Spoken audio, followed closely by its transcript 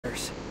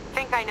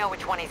I know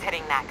which one he's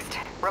hitting next.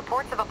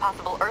 Reports of a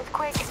possible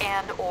earthquake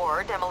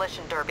and/or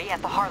demolition derby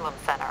at the Harlem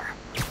Center.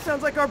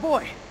 Sounds like our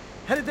boy.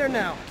 Headed there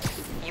now.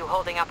 You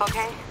holding up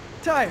okay?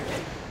 Tired,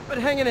 but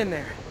hanging in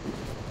there.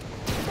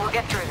 We'll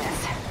get through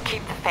this.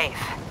 Keep the faith.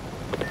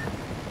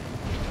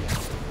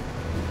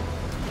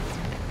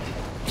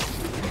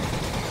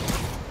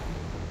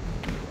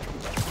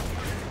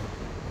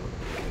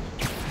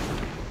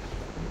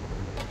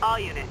 All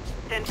units,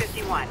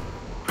 1051.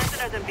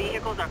 Prisoners and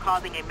vehicles are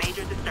causing a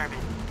major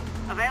disturbance.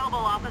 Available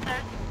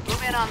officers,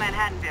 move in on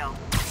Manhattanville.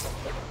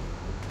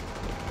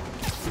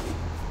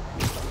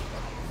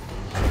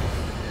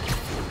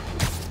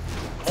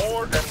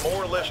 More and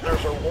more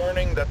listeners are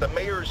warning that the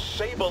mayor's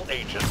Sable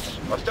agents,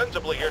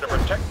 ostensibly here to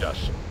protect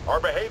us, are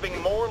behaving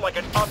more like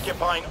an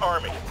occupying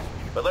army.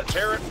 But let's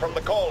hear it from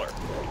the caller.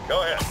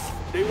 Go ahead.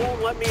 They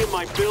won't let me in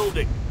my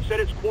building. Said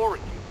it's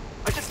quarantine.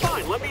 I said,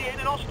 fine, let me in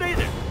and I'll stay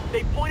there.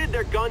 They pointed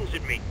their guns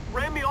at me,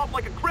 ran me off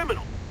like a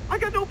criminal. I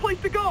got no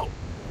place to go.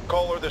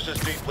 Caller, this is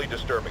deeply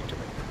disturbing to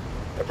me.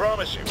 I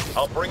promise you,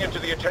 I'll bring it to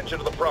the attention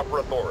of the proper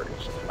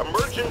authorities.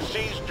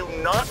 Emergencies do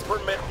not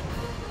permit...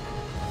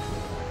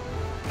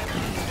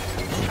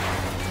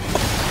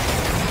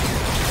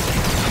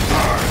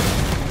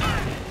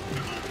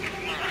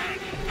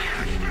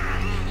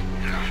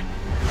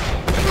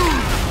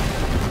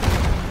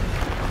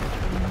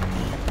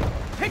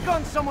 Pick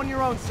on someone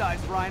your own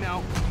size,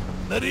 Rhino.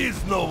 There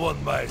is no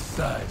one my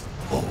size,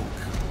 Oak.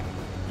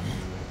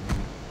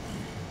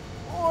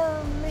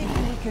 Or maybe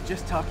he could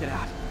just talk it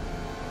out.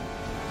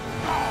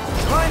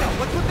 Rhino,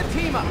 what's with the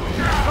team up?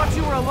 Thought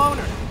you were a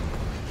loner.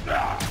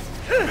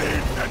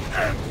 Meat and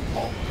eggs,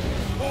 Oak.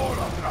 All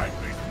of life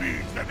is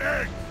meat and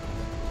eggs.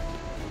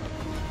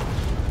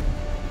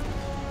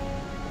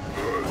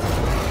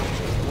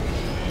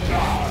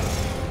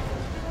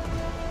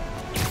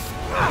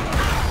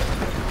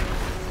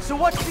 So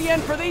what's the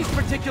end for these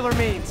particular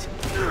means?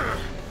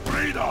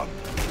 Freedom!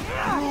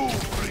 True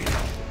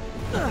freedom!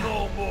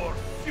 No more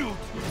feud!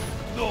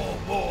 No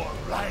more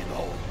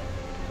Rhino!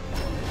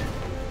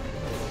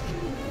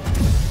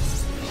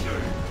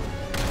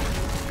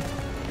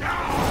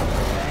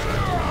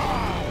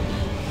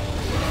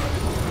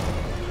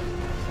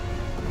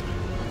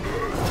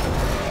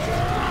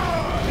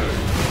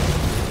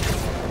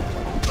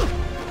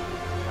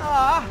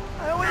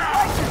 I always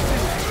liked your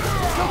suit.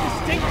 So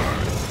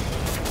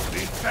distinctive.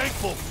 Be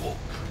thankful,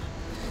 folk.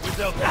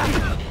 Without me,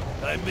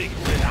 I make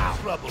less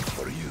trouble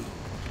for you.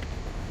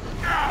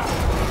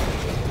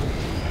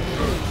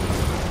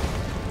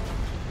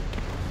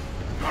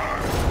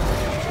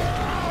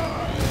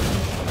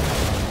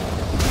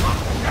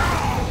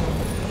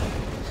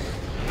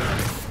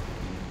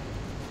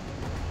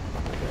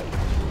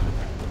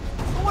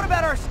 What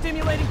about our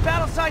stimulating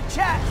battleside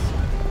chats?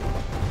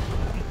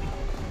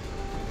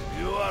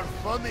 You are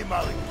funny,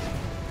 Malik.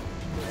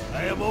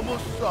 I am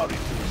almost sorry to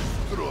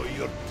destroy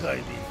your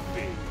tiny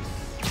face.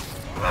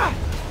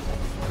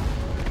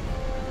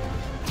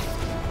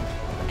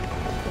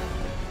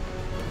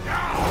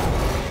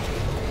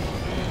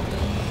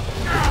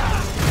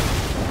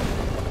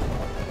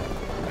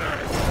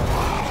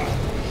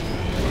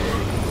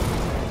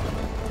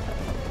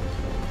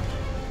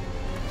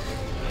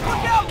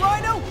 Look out,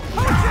 Rhino!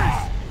 Poachers!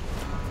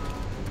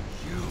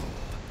 You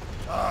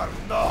are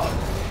not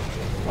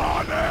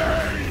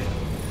funny!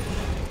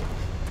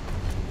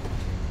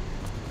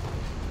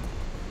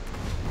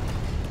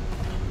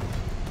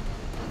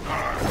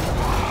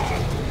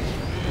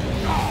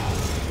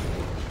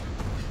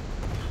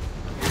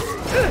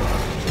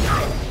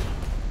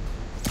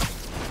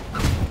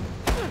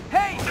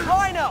 Hey,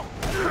 Rhino!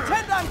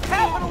 Pretend I'm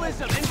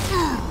capitalism and...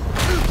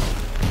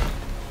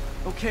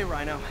 Okay,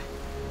 Rhino.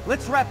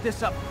 Let's wrap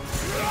this up.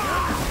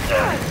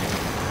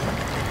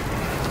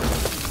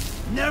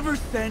 Never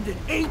send an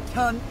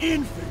 8-ton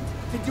infant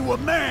to do a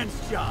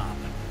man's job.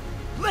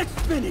 Let's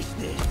finish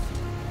this.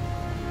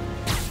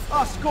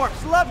 Oh,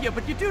 Scorps, love you,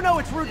 but you do know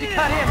it's rude to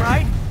cut in,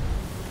 right?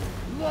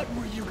 What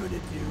were you gonna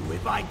do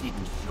if I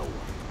didn't show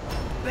up?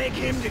 Beg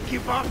him to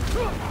give up?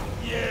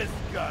 Yes,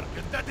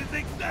 Gargan, that is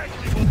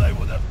exactly what I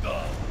would have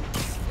done.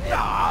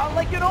 Ah,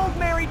 like an old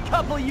married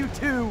couple, you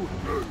two.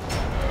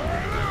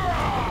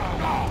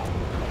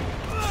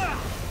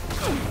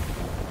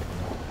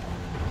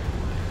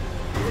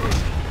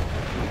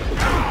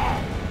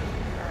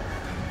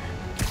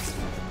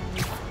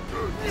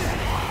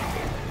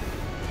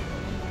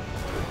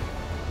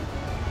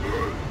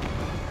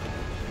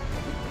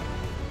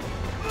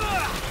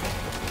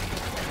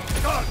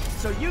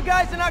 So you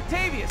guys in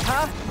Octavius,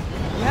 huh?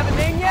 You have a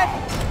name yet?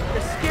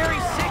 The Scary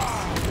Six?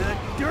 The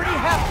Dirty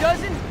Half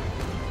Dozen?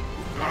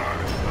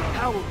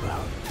 How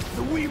about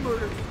the we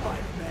murdered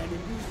Spiderman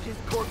and used his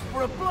corpse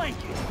for a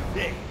blanket?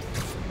 Hey,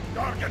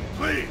 Gargan,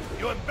 please,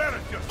 you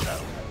embarrass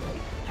yourself.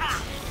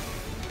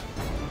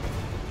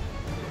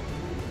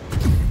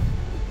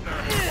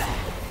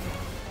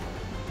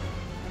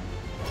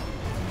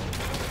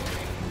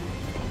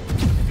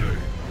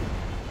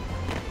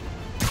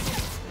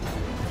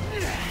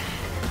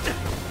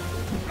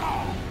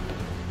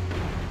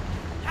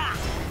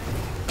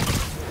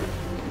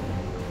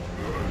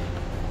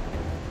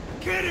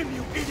 Get him,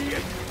 you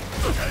idiot!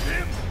 Get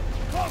him!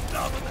 Come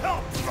down and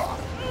help, Rock!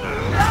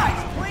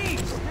 Guys,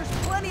 please! There's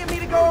plenty of me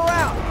to go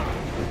around!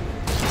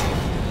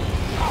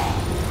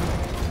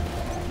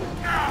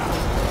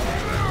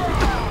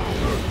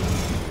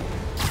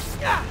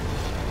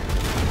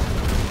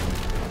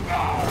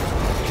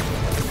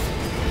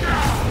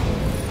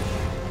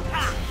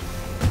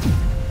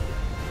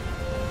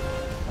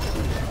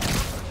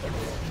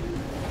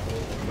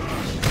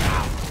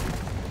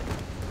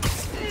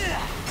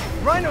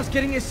 Rhino's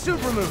getting his suit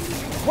removed.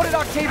 What did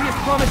Octavius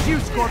promise you,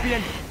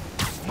 Scorpion?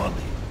 Money.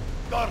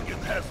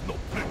 Gargan has no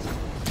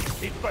principles.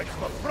 He fights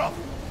for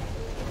profit.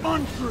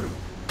 Untrue.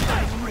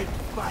 I ripped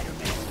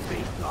Spider-Man's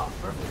face off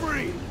for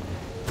free.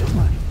 The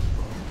money was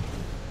wrong.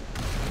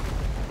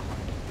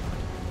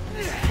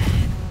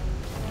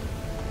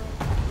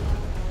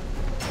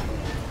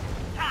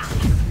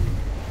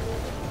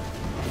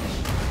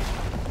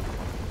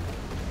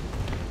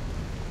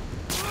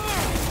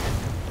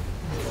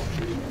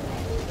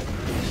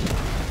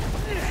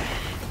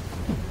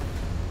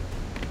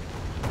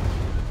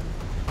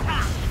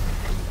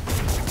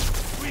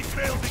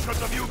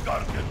 Because of you,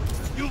 Gargan.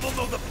 You will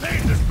know the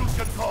pain this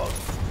suit can cause.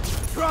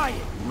 Try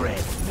it,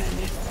 Red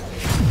Menace.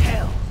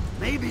 Hell,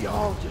 maybe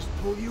I'll just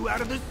pull you out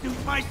of the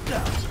suit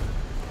myself.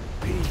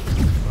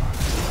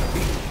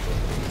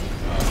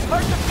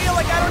 Starts to feel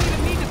like I don't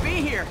even need to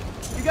be here.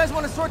 You guys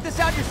want to sort this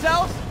out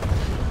yourselves?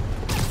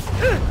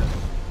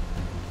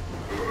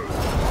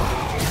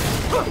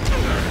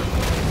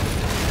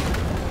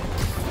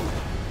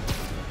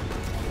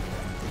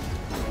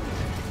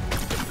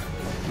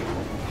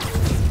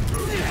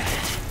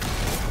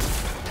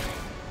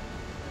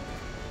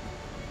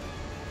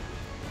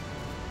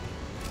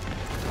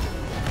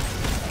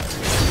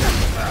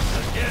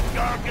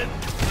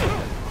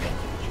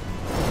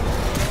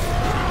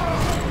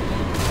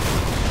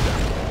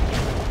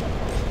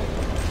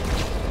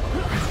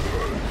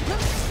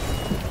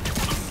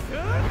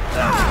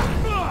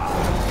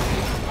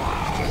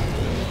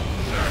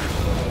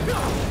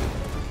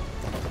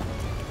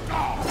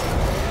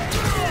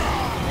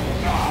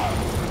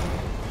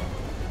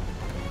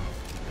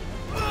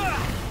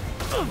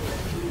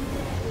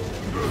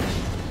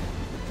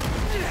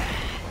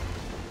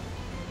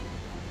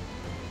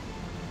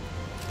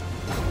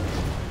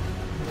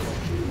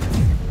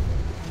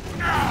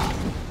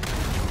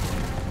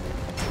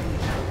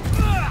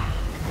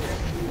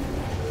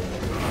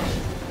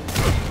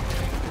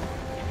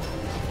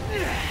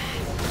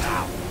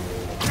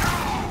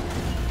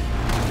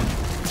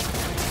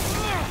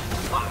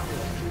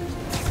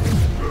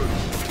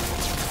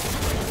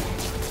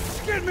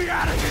 Get me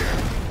out of here!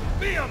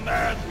 Be a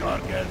man,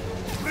 Gargan!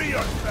 Free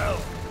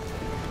yourself!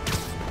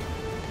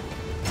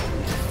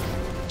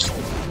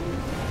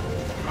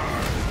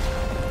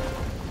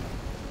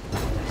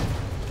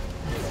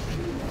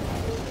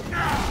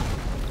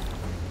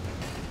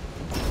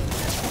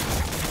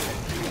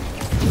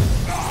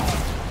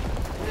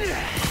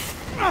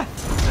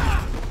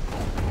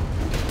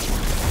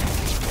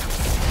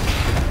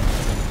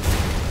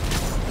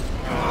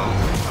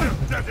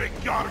 Pathetic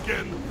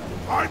Gargan!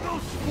 I will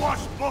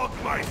squash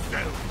both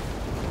myself!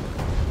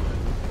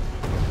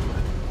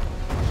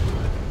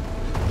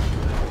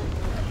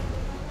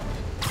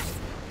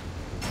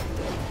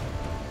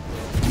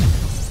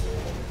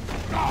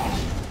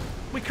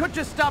 We could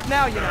just stop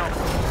now, you know.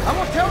 I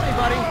won't tell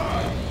anybody.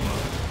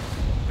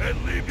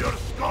 And leave your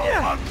skull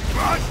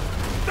uncrushed?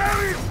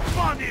 There is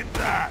fun in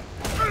that!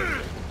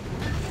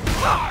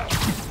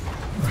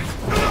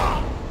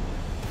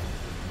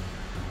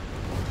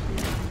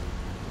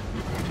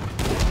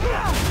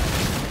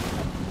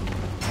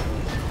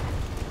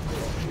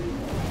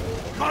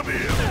 Come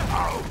here,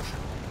 ouch!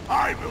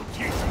 I will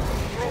teach you to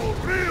throw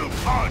real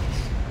punch!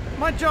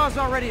 My jaw's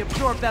already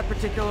absorbed that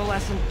particular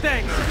lesson.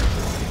 Thanks.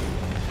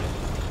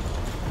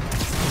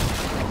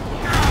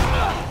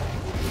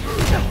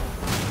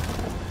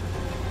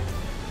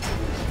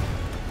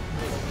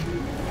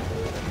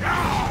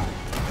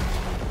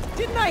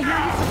 Didn't I hear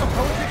you took a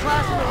poetry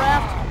class in the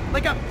raft?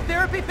 Like a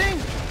therapy thing?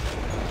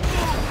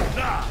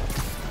 Nah,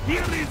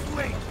 here is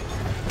late.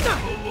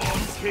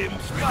 Along came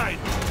Spider.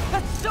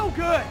 That's so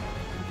good!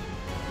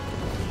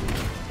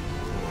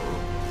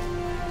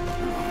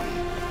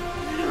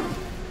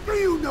 Do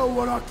you know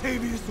what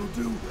Octavius will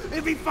do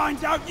if he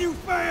finds out you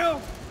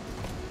failed?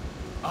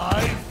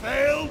 I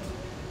failed?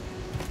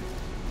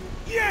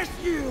 Yes,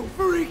 you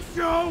freak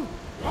show!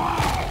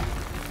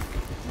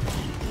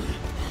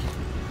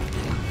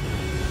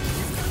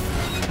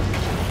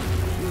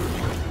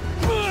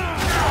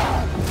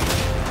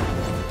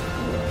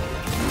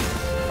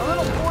 A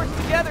little forced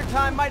together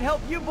time might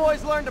help you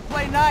boys learn to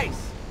play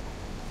nice.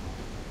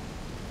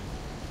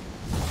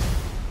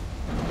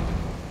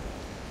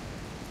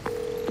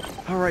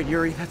 All right,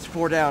 Yuri, that's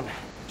 4 down.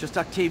 Just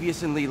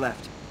Octavius and Lee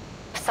left.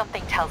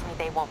 Something tells me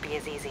they won't be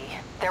as easy.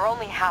 They're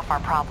only half our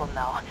problem,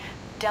 though.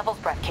 Devil's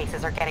Breath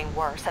cases are getting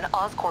worse, and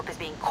Oscorp is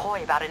being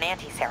coy about an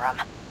anti-serum.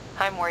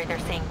 I'm worried they're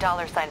seeing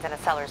dollar signs in a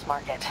seller's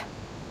market.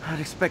 I'd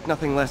expect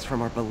nothing less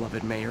from our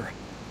beloved mayor.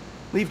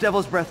 Leave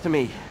Devil's Breath to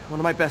me. One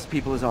of my best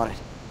people is on it.